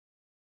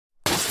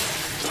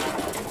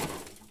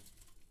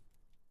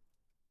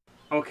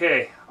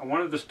Okay, I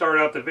wanted to start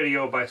out the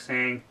video by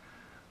saying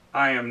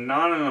I am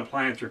not an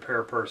appliance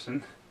repair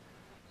person.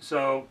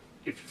 So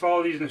if you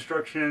follow these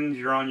instructions,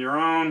 you're on your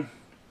own.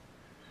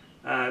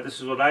 This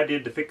is what I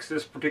did to fix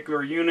this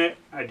particular unit.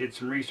 I did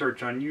some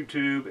research on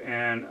YouTube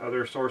and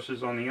other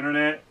sources on the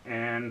internet,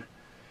 and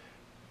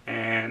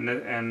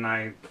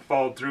I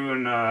followed through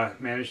and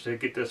managed to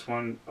get this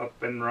one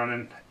up and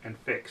running and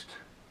fixed.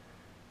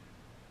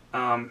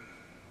 When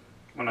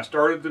I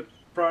started the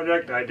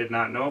project, I did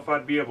not know if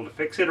I'd be able to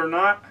fix it or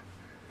not,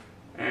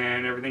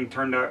 and everything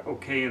turned out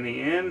okay in the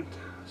end.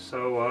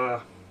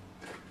 So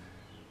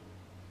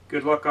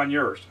good luck on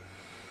yours.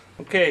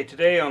 Okay,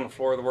 today on the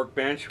floor of the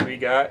workbench we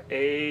got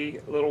a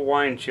little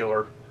wine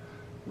chiller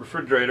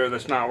refrigerator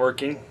that's not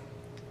working.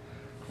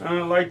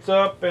 Lights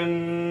up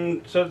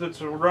and says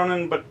it's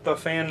running, but the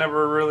fan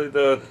never really,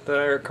 the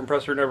air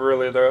compressor never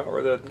really,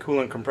 or the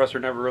coolant compressor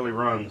never really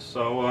runs.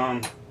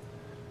 So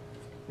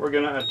we're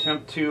gonna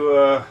attempt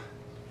to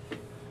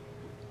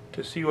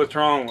see what's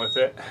wrong with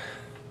it.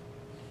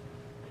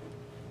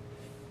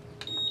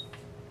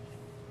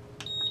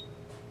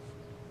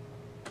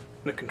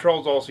 The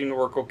controls all seem to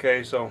work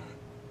okay, so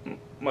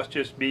must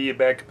just be a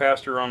bad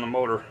capacitor on the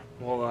motor.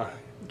 We'll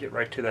get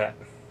right to that.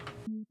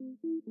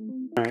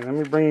 Alright, let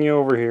me bring you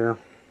over here.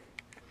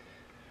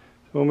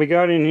 So when we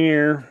got in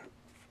here,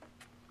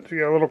 we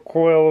got a little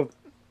coil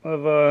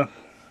of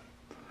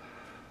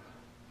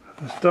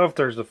stuff.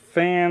 There's a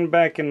fan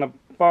back in the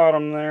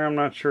bottom there. I'm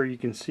not sure you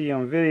can see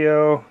on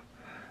video.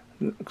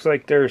 Looks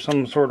like there's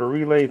some sort of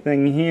relay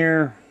thing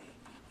here.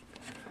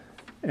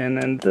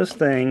 And then this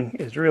thing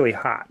is really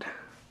hot.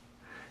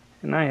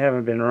 And I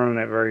haven't been running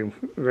it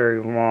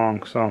very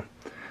long, so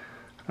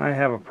I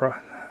have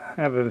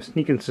a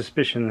sneaking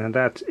suspicion that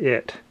that's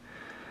it.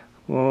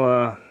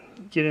 We'll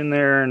get in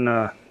there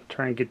and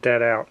try and get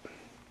that out.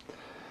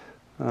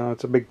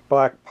 It's a big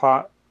black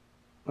pot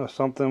of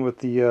something with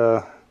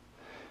the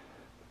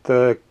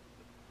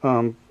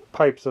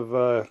pipes of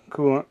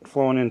coolant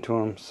flowing into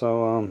them,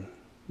 so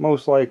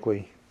most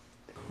likely.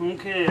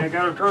 Okay, I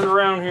got to turn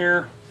around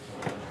here,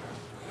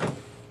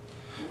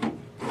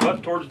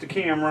 butt towards the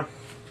camera.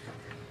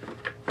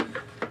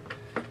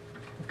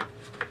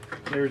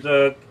 There's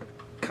a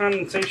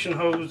condensation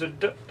hose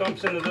that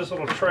dumps into this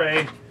little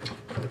tray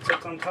that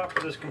sits on top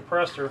of this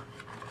compressor,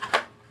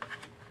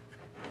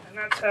 and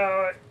that's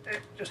how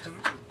it just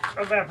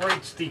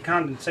evaporates the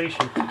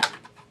condensation.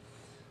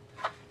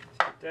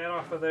 Take that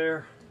off of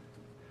there.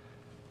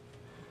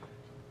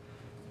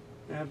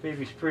 That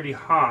baby's pretty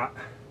hot,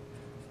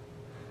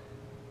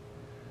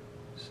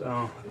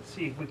 so let's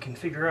see if we can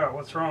figure out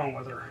what's wrong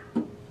with her.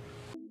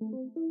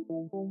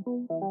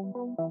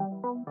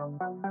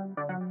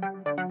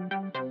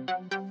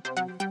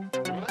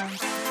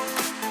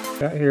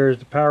 Got here is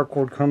the power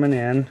cord coming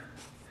in,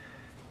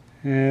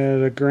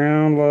 and the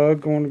ground lug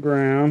going to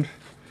ground.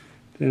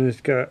 Then it's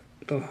got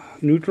the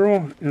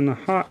neutral and the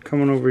hot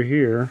coming over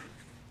here,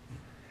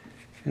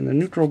 and the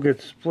neutral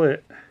gets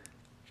split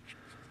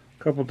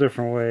a couple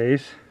different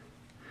ways,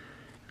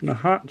 and the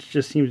hot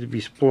just seems to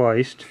be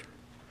spliced,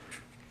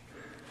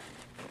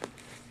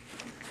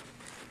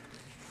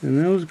 and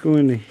those go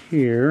into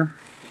here.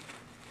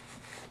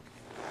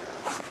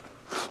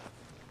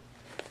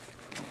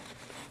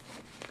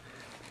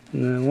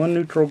 And then one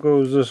neutral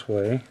goes this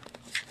way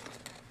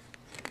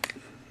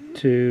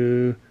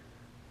to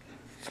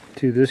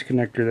this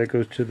connector that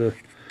goes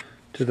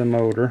to the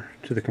motor,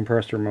 to the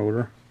compressor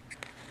motor.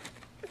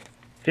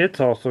 It's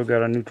also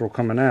got a neutral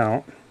coming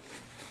out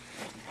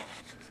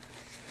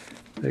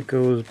that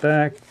goes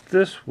back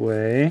this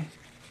way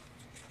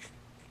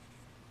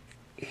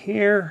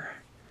here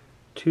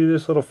to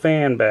this little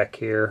fan back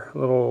here,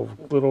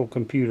 little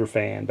computer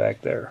fan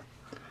back there.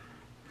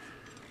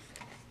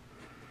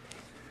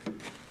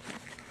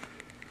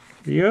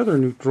 The other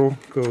neutral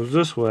goes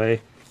this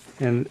way,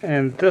 and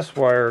this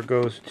wire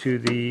goes to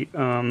the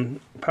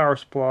power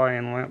supply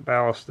and lamp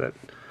ballast that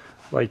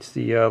lights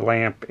the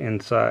lamp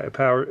inside. It's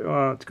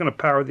going to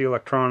power the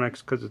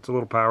electronics because it's a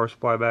little power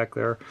supply back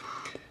there.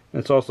 And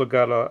it's also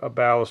got a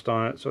ballast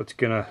on it, so it's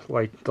going to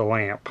light the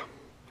lamp.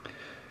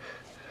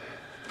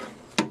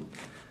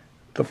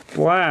 The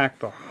black,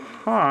 the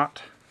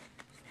hot,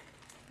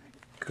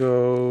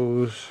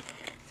 goes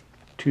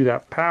to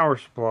that power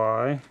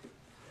supply,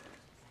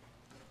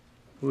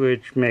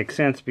 which makes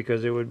sense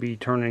because it would be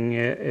turning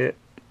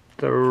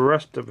the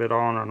rest of it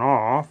on and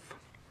off.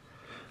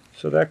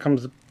 So that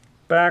comes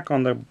back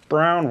on the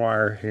brown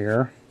wire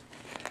here,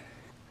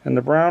 and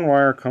the brown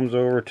wire comes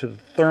over to the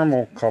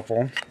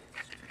thermocouple,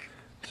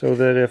 so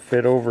that if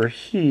it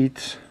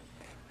overheats,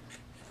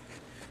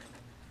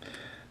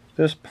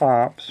 this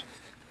pops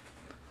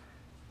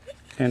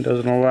and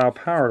doesn't allow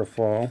power to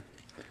flow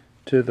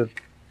to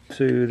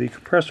the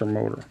compressor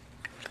motor.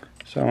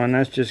 So, and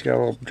that's just got a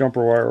little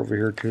jumper wire over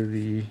here to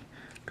the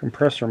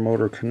compressor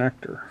motor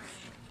connector.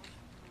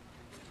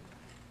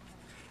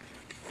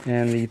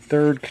 And the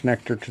third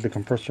connector to the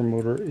compressor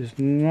motor is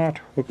not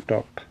hooked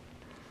up.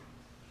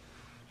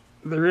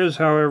 There is,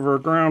 however, a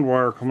ground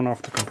wire coming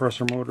off the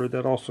compressor motor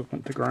that also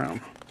went to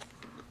ground.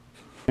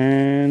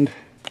 And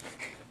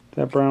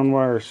that brown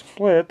wire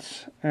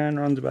splits and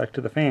runs back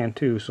to the fan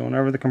too. So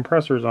whenever the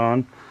compressor's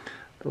on,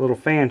 the little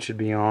fan should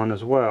be on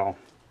as well.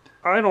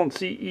 I don't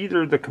see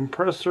either the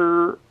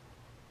compressor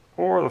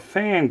or the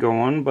fan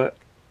going, but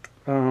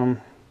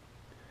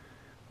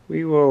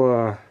we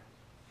will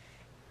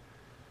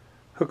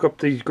hook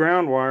these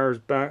ground wires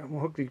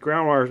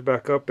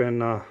back up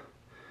and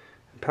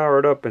power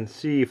it up and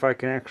see if I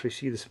can actually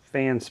see this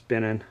fan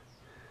spinning.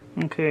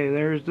 Okay,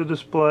 there's the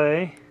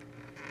display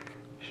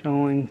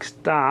showing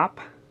stop.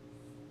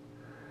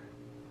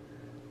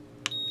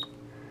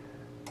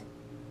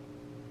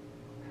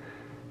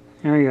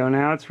 There we go,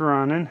 now it's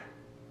running.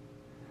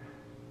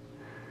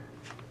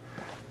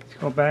 Let's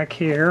go back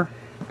here.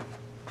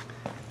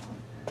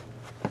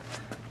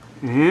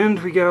 And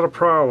we got a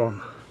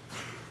problem.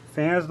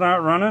 Fan's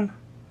not running.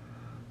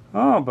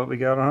 Oh, but we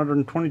got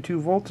 122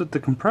 volts at the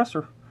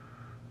compressor.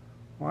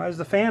 Why is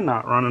the fan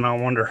not running, I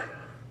wonder?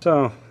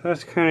 So,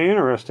 that's kind of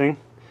interesting.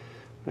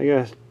 I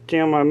gotta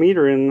jam my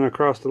meter in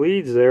across the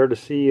leads there to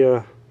see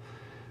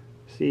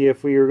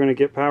if we are going to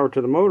get power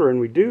to the motor, and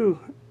we do,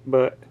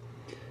 but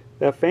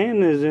that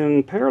fan is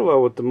in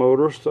parallel with the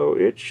motor, so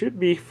it should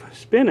be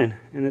spinning,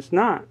 and it's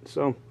not.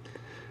 So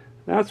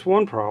that's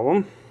one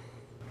problem.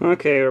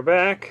 Okay, we're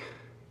back.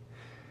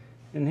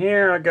 And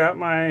here I got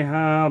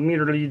my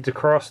meter leads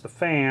across the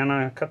fan.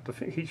 I cut the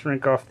heat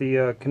shrink off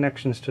the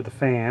connections to the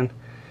fan,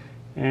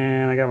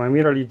 and I got my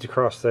meter leads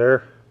across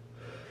there.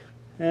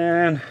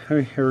 And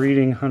we're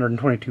reading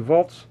 122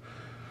 volts.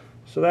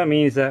 So that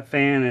means that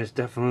fan is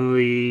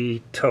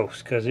definitely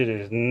toast, because it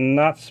is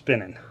not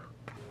spinning.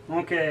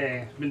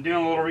 Okay, been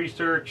doing a little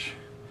research,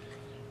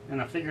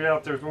 and I figured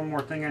out there's one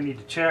more thing I need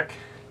to check.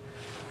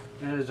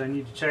 That is, I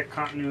need to check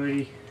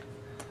continuity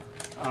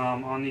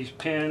on these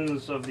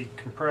pins of the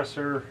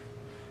compressor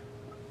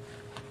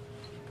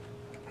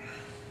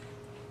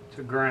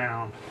to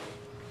ground.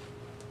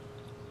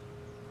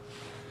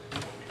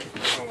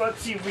 So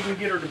let's see if we can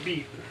get her to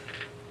beep.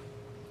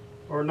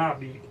 Or not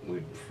beep.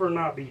 We'd prefer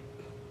not beep.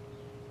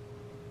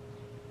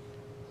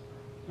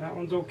 That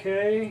one's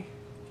okay.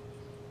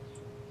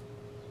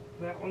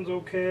 That one's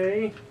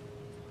okay.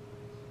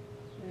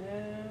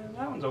 And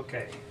that one's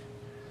okay.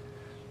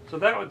 So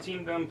that would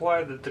seem to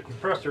imply that the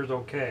compressor's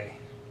okay.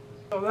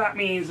 So that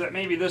means that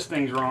maybe this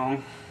thing's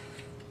wrong.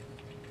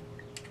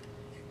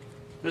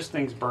 This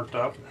thing's burnt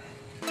up.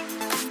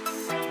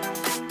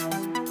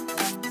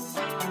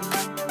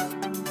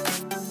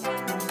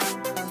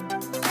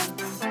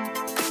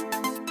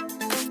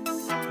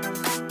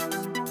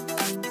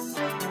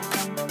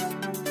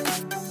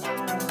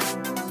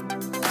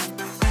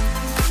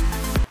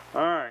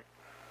 Alright,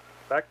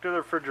 back to the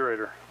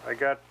refrigerator. I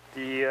got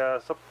the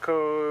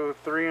Supco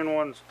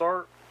 3-in-1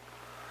 start,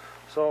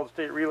 solid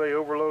state relay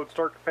overload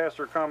start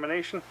capacitor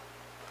combination.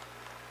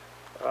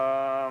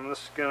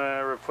 This is going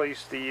to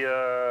replace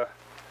the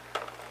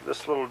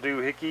this little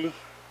doohickey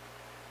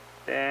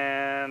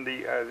and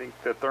I think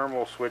the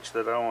thermal switch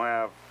that I don't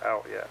have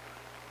out yet.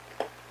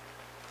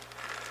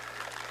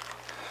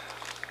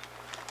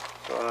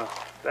 So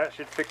that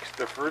should fix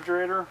the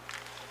refrigerator.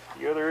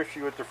 The other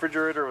issue with the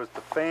refrigerator was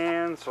the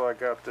fan, so I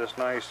got this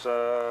nice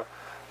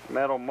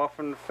metal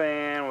muffin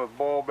fan with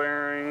ball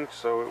bearings,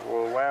 so it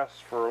will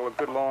last for a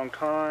good long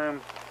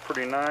time.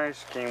 Pretty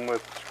nice. Came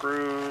with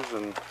screws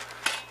and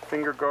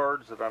finger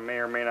guards that I may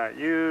or may not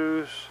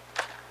use,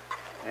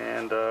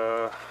 and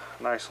a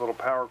nice little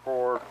power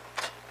cord.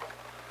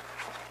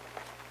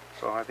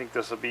 So I think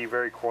this will be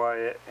very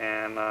quiet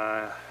and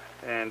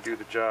do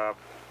the job.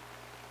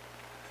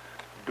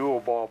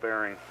 Dual ball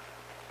bearing,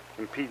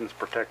 impedance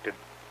protected,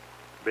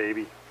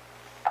 baby.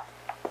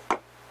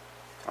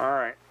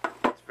 Alright,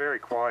 it's very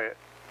quiet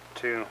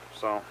too,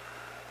 so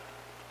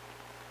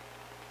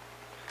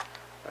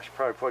I should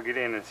probably plug it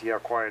in and see how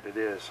quiet it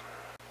is.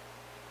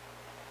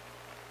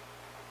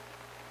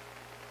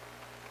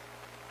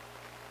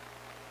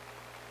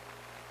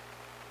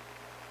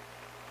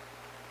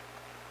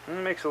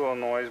 It makes a little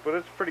noise, but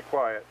it's pretty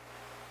quiet.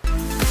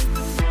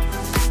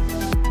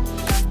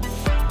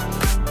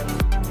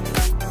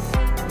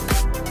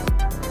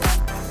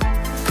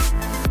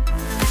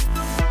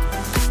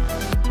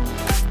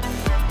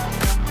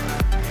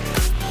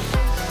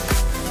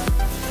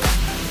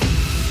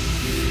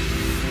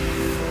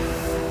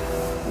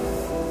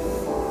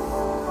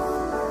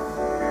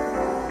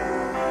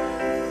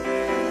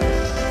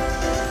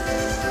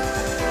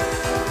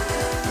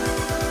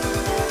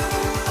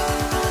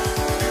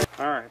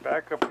 Alright,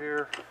 back up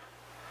here.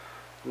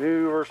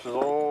 New versus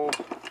old.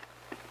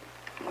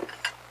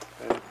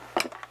 Okay.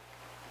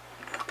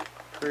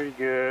 Pretty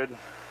good.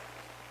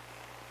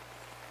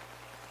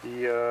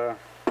 The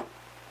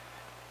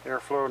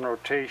airflow and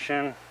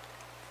rotation.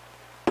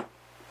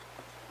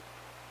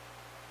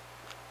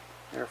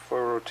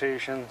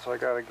 So I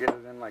gotta get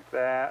it in like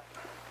that.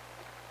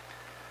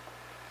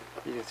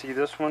 You can see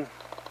this one.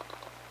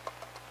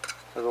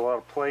 There's a lot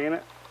of play in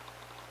it.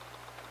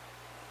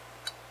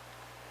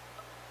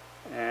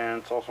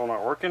 And it's also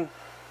not working.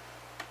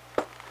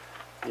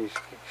 You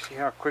see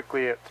how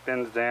quickly it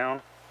spins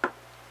down.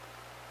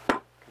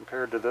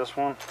 compared to this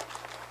one.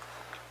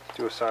 Let's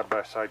do a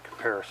side-by-side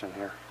comparison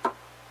here.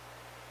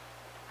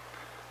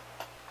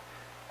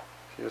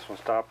 See, this one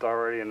stopped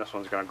already, and this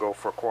one's going to go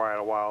for quite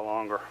a while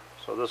longer.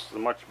 So this is a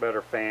much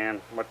better fan,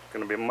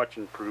 going to be much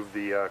improved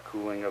the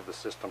cooling of the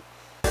system.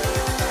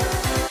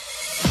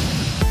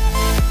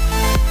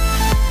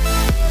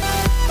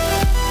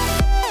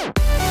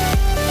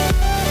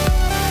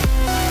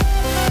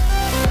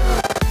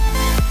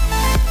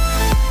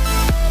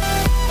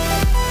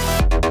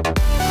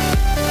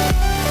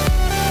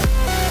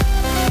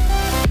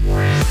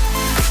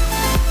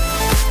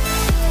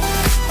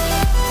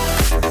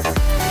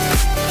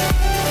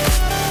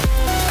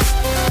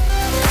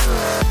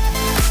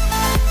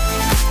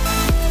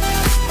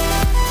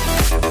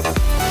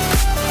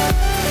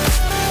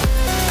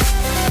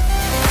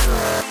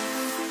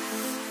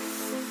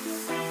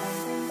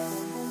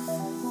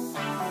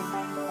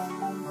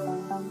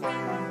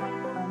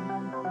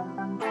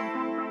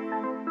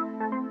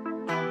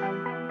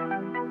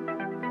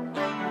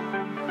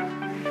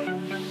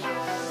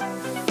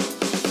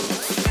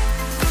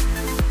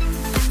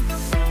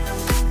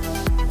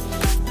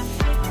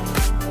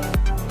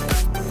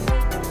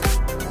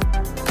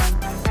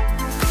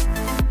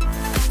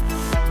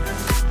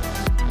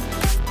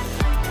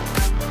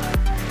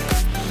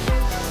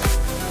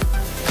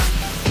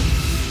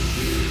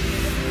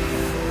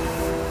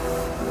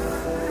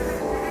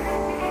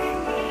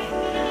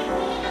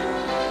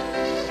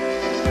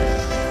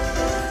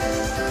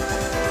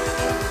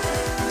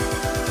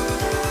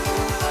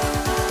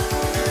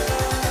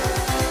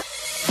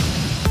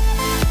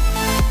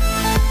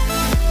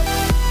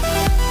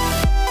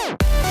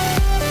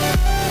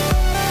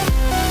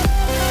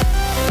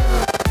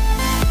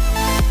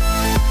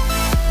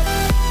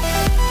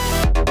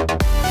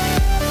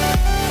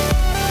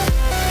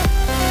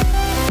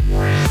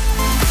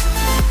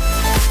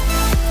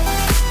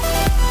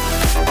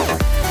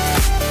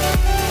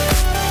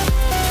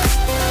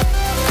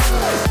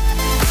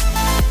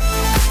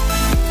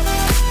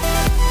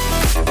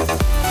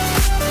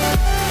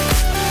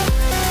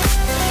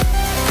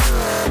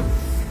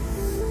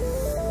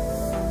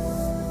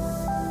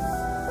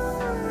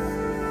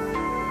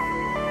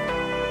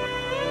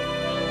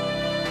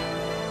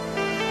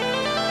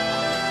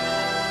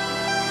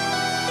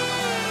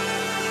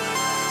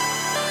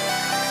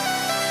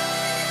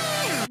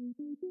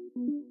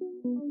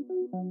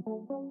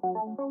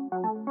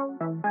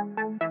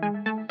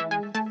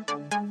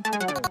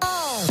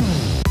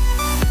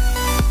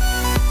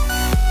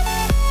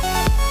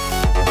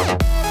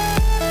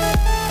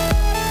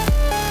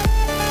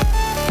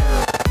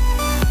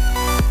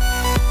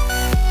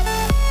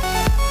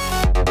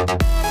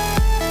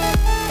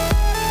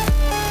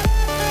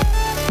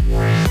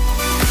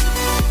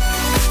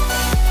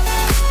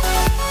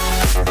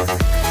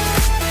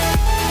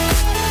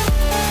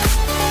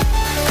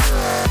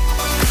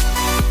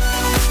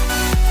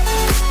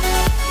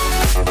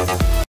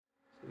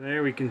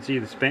 There we can see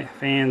the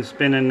fan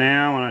spinning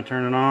now when I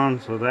turn it on,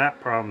 so that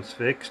problem's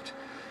fixed.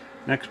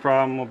 Next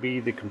problem will be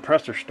the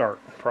compressor start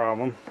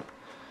problem.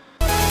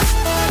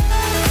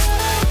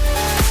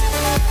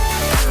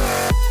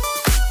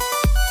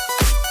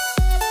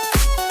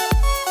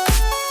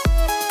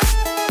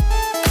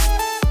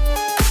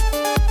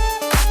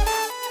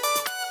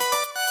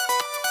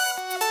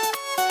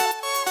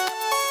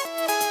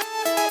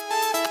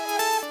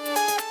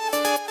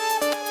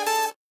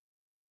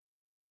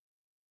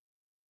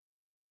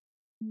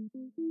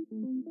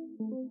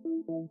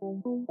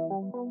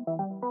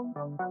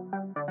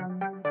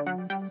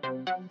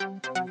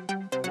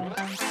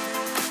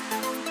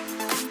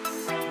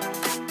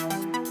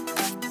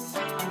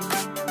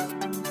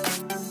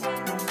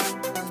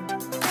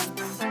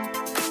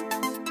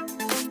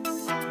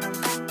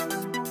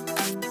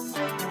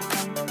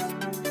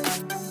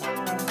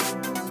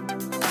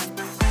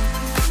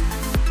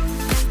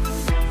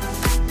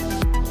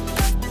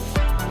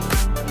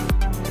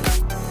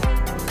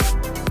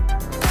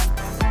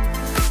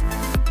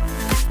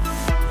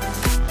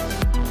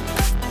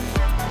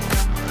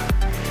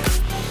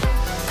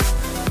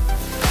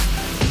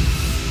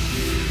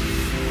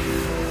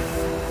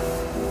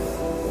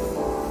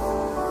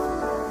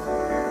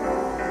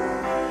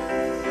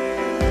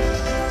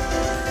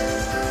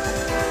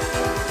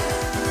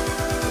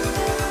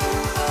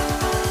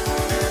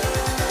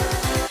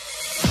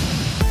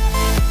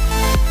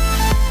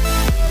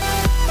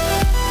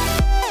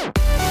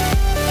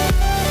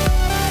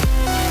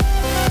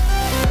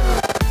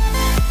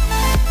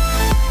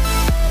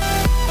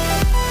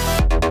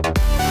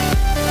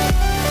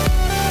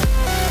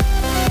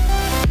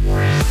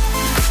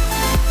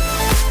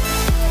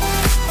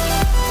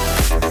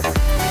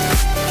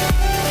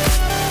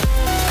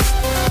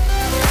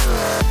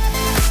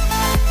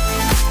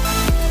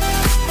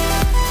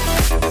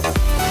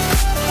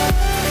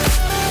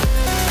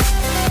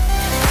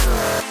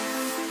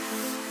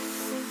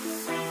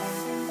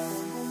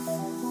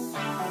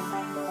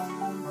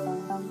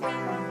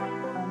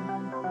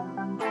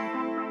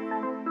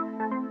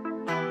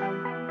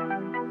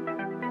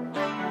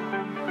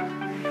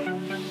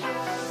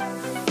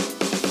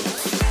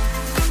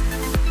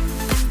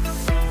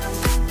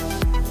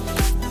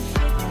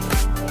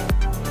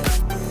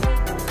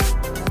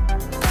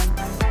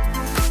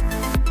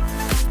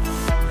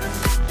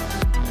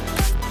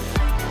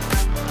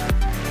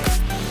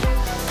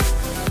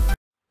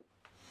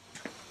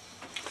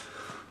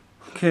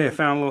 Okay, I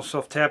found a little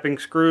self-tapping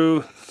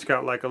screw. It's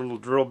got like a little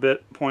drill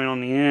bit point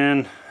on the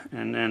end,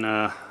 and then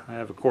I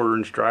have a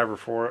 1/4-inch driver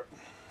for it.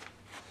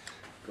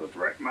 Goes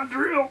right in my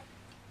drill.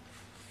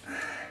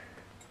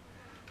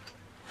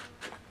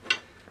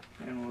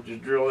 And we'll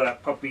just drill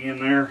that puppy in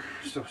there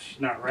so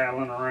she's not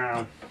rattling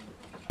around.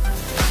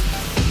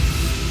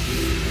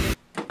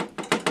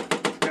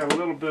 Got a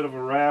little bit of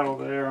a rattle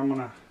there. I'm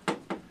gonna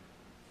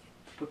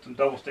put some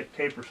double stick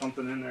tape or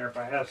something in there if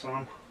I have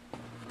some.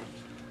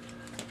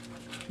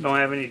 Don't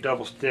have any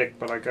double stick,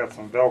 but I got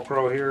some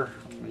Velcro here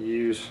I'm gonna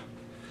use.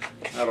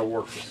 That'll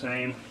work the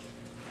same.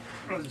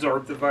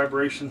 Absorb the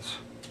vibrations.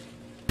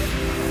 This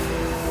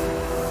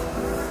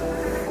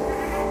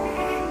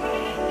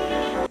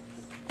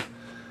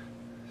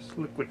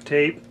liquid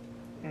tape,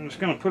 I'm just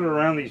gonna put it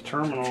around these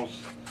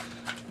terminals.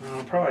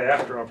 Probably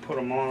after I put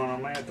them on, I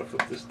might have to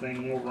flip this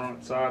thing over on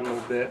its side a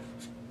little bit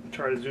and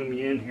try to zoom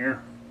you in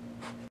here.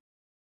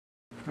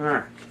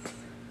 Alright.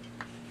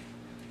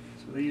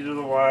 So these are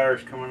the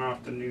wires coming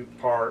off the new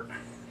part.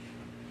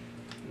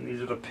 And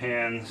these are the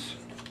pins.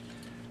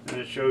 And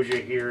it shows you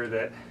here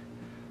that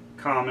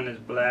common is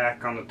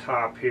black on the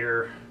top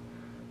here.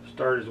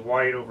 Start is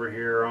white over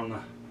here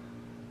on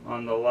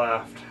the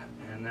left.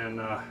 And then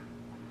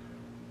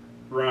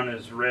run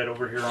is red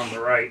over here on the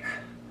right.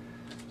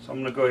 So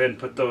I'm going to go ahead and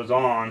put those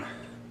on,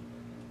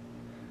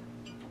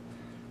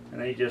 and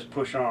then you just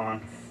push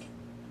on.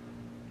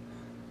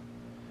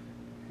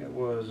 It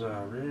was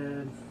red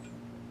and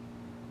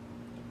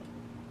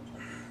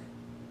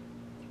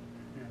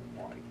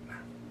white.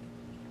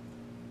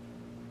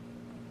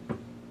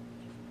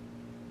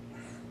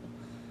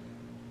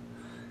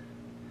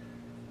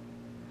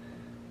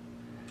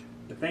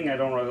 The thing I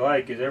don't really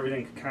like is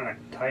everything's kind of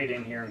tight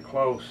in here and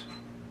close.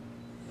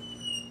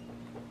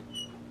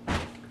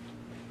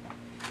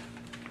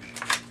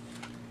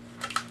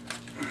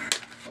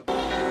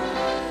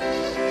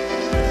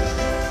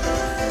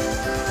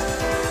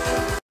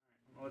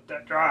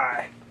 That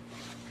dry.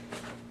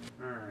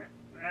 Alright,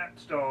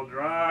 that's all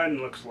dry and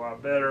looks a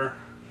lot better.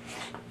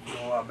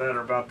 Feel a lot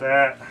better about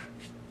that.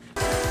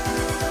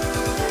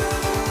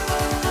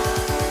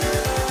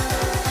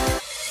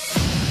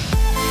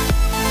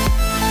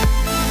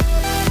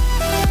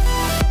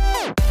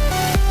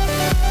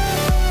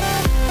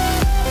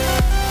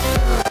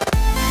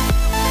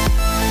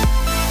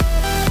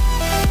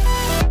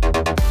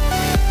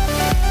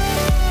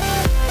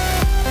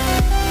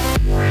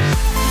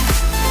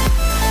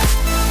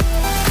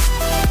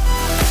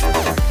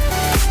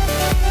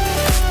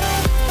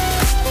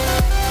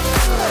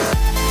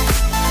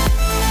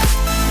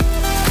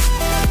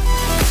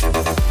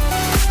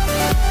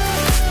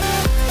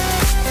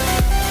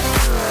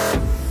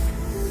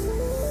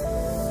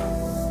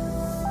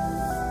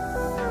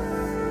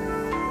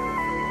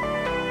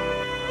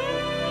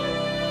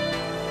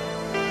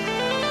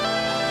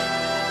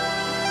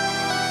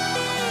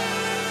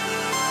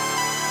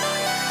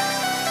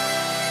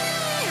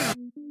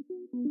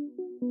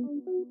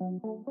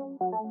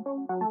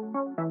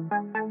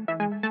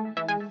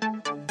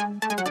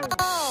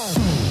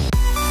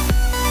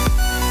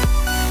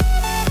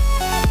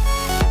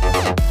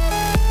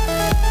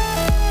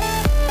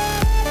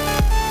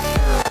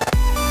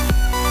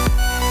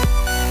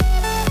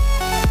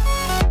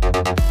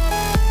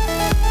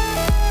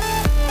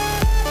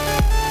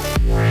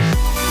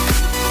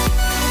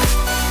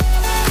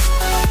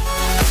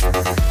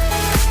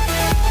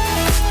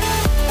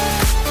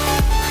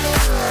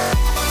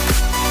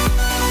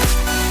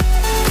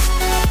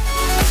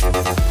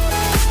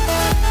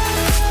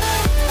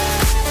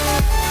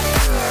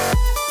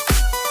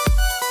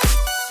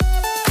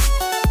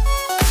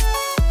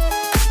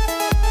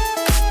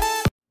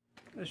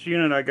 This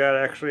unit I got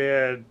actually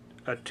had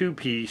a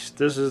 2-piece.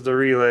 This is the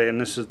relay and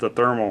this is the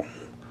thermal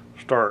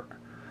start.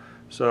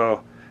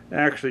 So it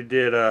actually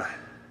had a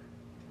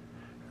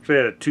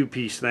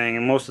 2-piece thing,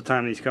 and most of the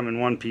time these come in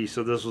 1-piece,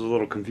 so this was a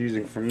little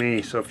confusing for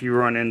me. So if you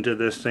run into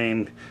this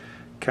same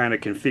kind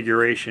of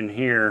configuration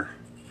here,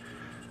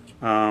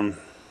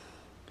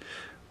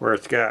 where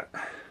it's got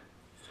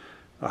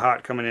a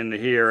hot coming into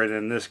here and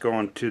then this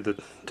going to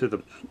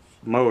the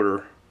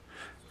motor.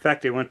 In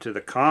fact, they went to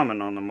the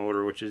common on the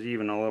motor, which is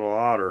even a little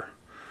odder.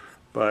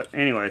 But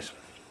anyways,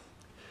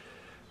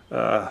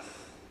 there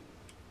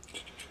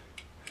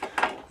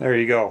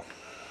you go.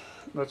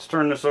 Let's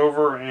turn this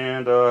over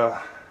and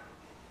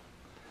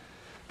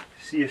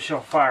see if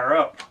she'll fire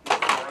up for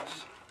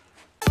us.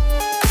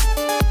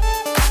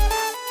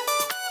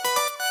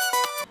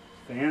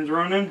 Fans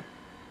running.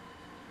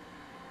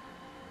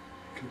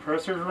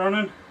 Compressor's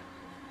running.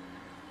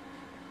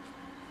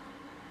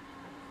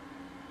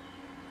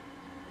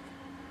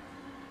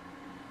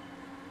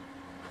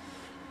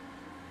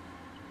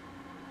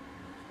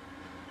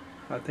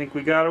 I think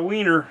we got a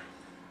wiener.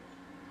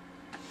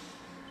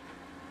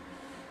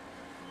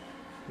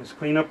 Let's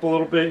clean up a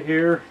little bit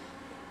here.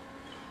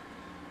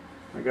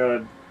 I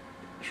gotta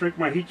shrink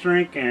my heat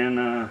shrink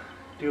and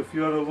do a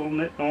few other little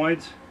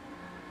nitnoids,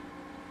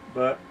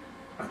 but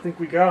I think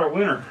we got a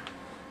winner.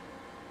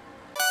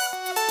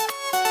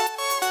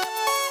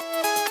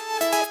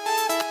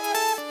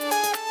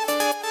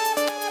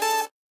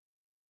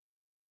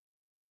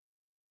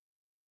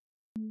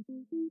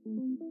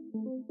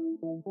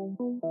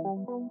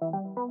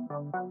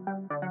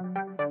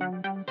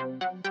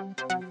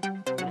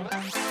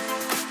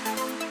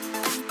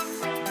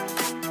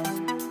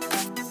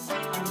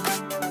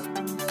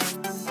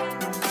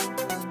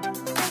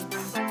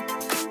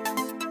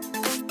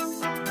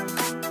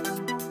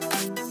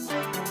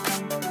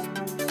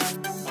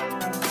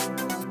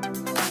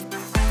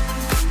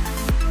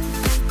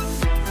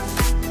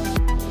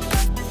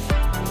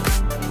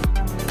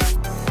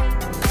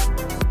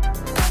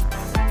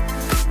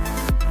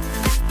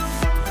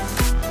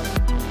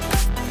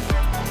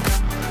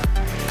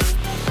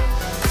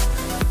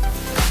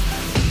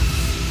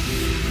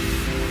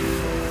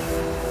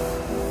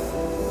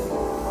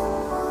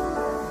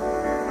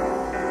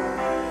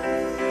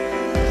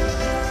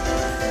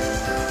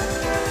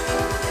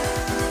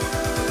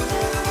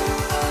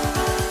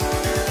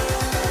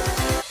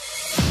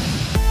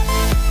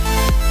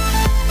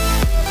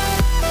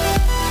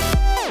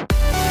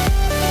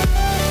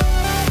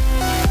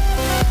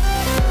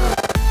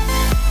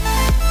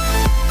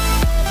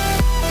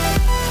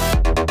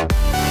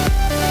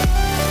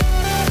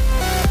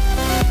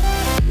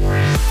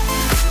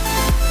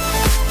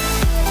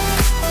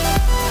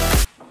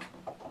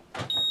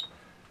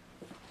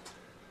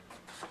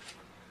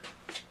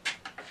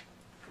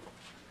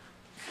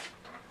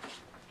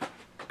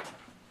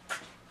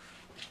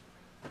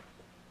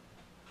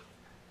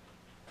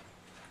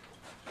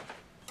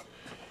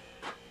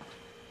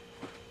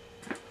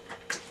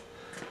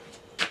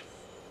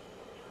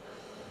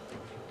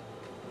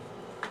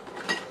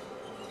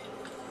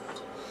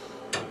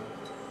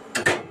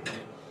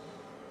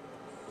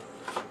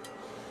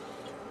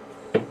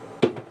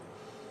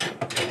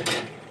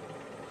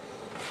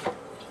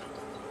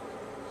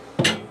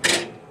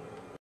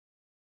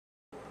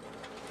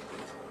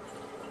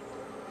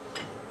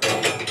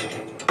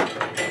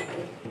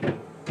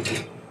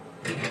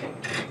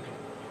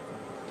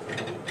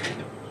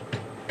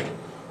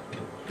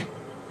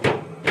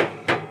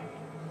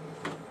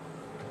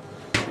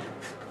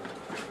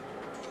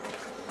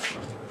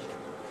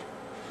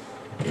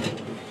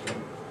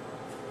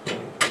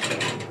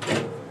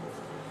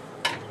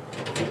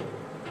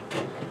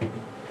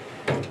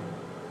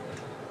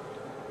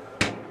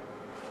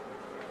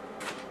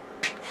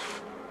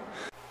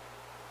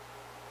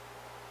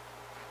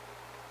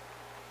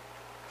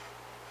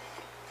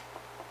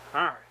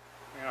 Alright,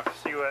 we're going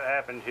to see what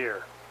happened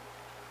here.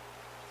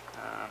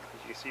 As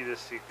you can see,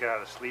 this has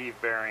got a sleeve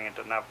bearing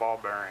and not ball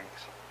bearings.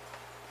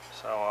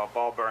 So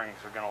ball bearings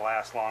are going to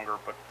last longer,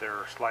 but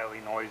they're slightly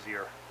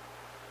noisier.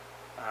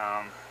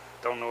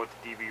 Don't know what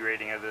the dB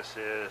rating of this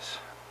is,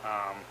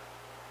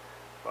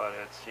 but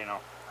it's,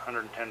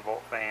 110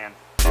 volt fan.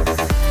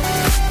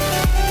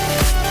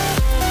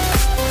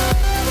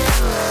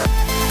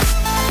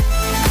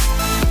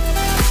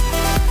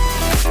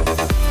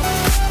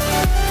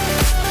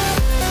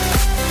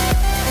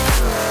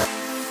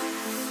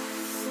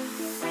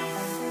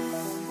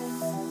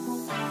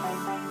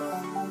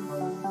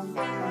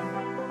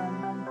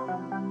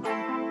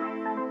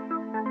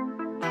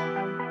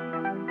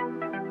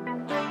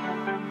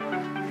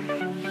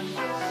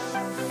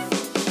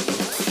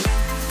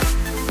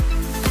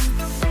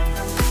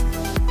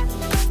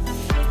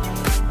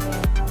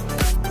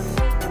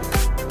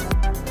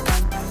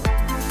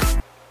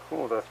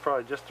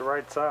 Probably just the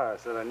right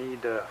size that I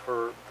need to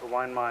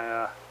line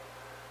my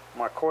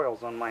my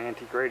coils on my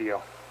antique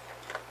radio.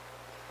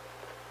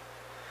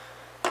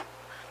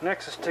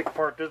 Next, let's take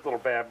apart this little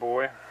bad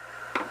boy.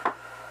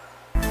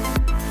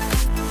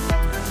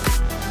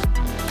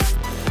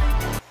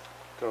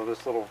 So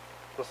this little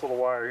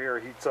wire here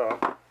heats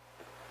up,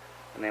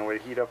 and then we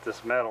heat up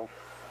this metal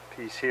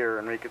piece here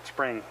and make it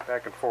spring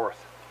back and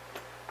forth,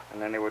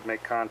 and then it would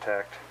make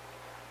contact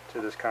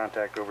to this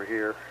contact over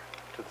here,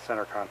 to the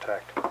center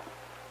contact,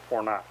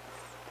 or not,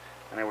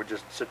 and it would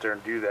just sit there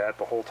and do that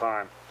the whole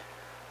time.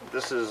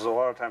 This is a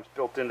lot of times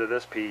built into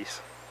this piece,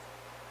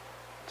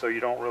 so you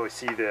don't really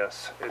see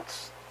this.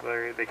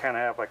 They kind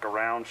of have like a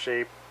round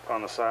shape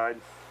on the side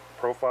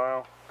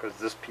profile, because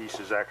this piece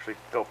is actually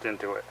built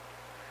into it.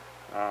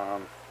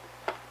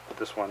 But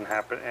this one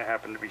happened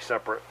to be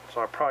separate,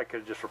 so I probably could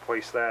have just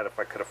replaced that if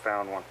I could have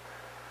found one.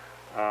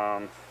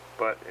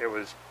 But it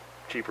was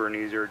cheaper and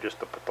easier just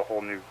to put the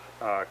whole new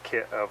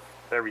kit of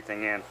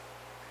everything in.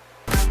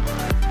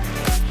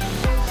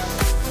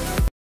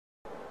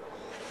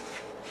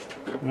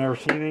 Never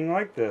seen anything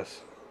like this.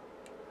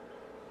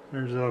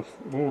 There's a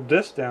little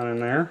disc down in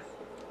there.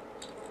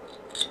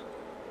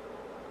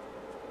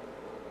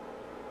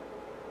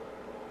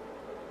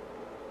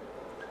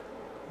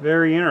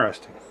 Very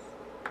interesting.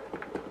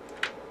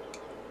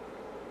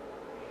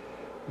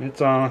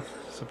 It's on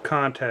some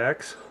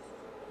contacts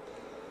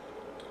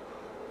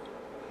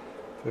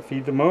to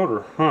feed the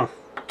motor. Huh.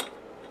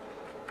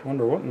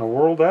 Wonder what in the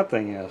world that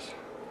thing is.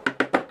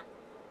 Looks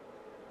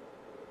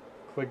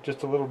like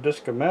just a little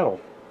disc of metal.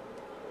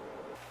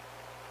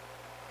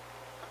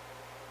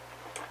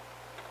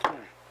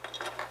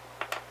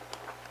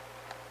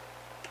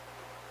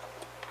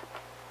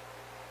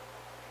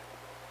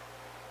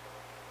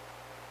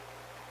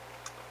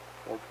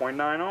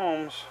 4.9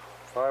 ohms,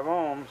 5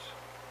 ohms.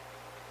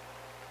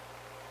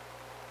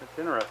 That's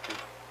interesting.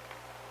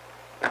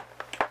 I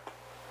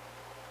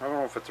don't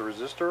know if it's a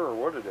resistor or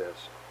what it is.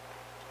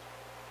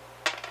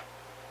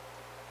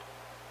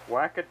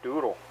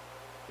 Whack-a-doodle.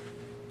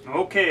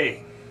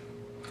 Okay.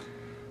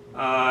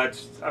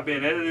 I've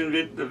been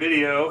editing the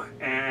video,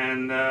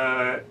 and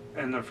the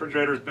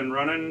refrigerator's been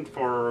running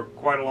for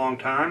quite a long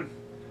time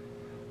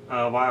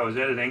while I was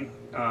editing,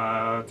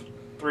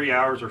 3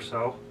 hours or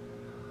so.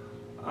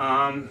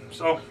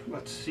 So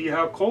let's see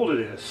how cold it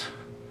is.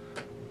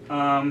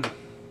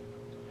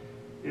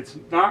 It's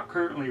not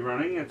currently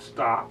running, it's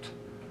stopped.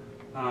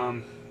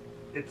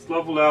 It's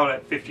leveled out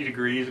at 50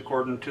 degrees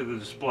according to the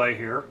display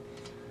here.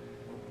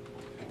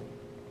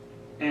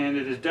 And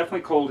it is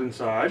definitely cold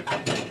inside.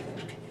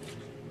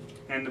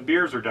 And the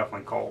beers are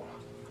definitely cold.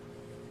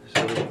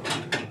 So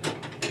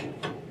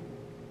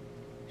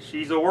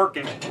she's a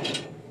working.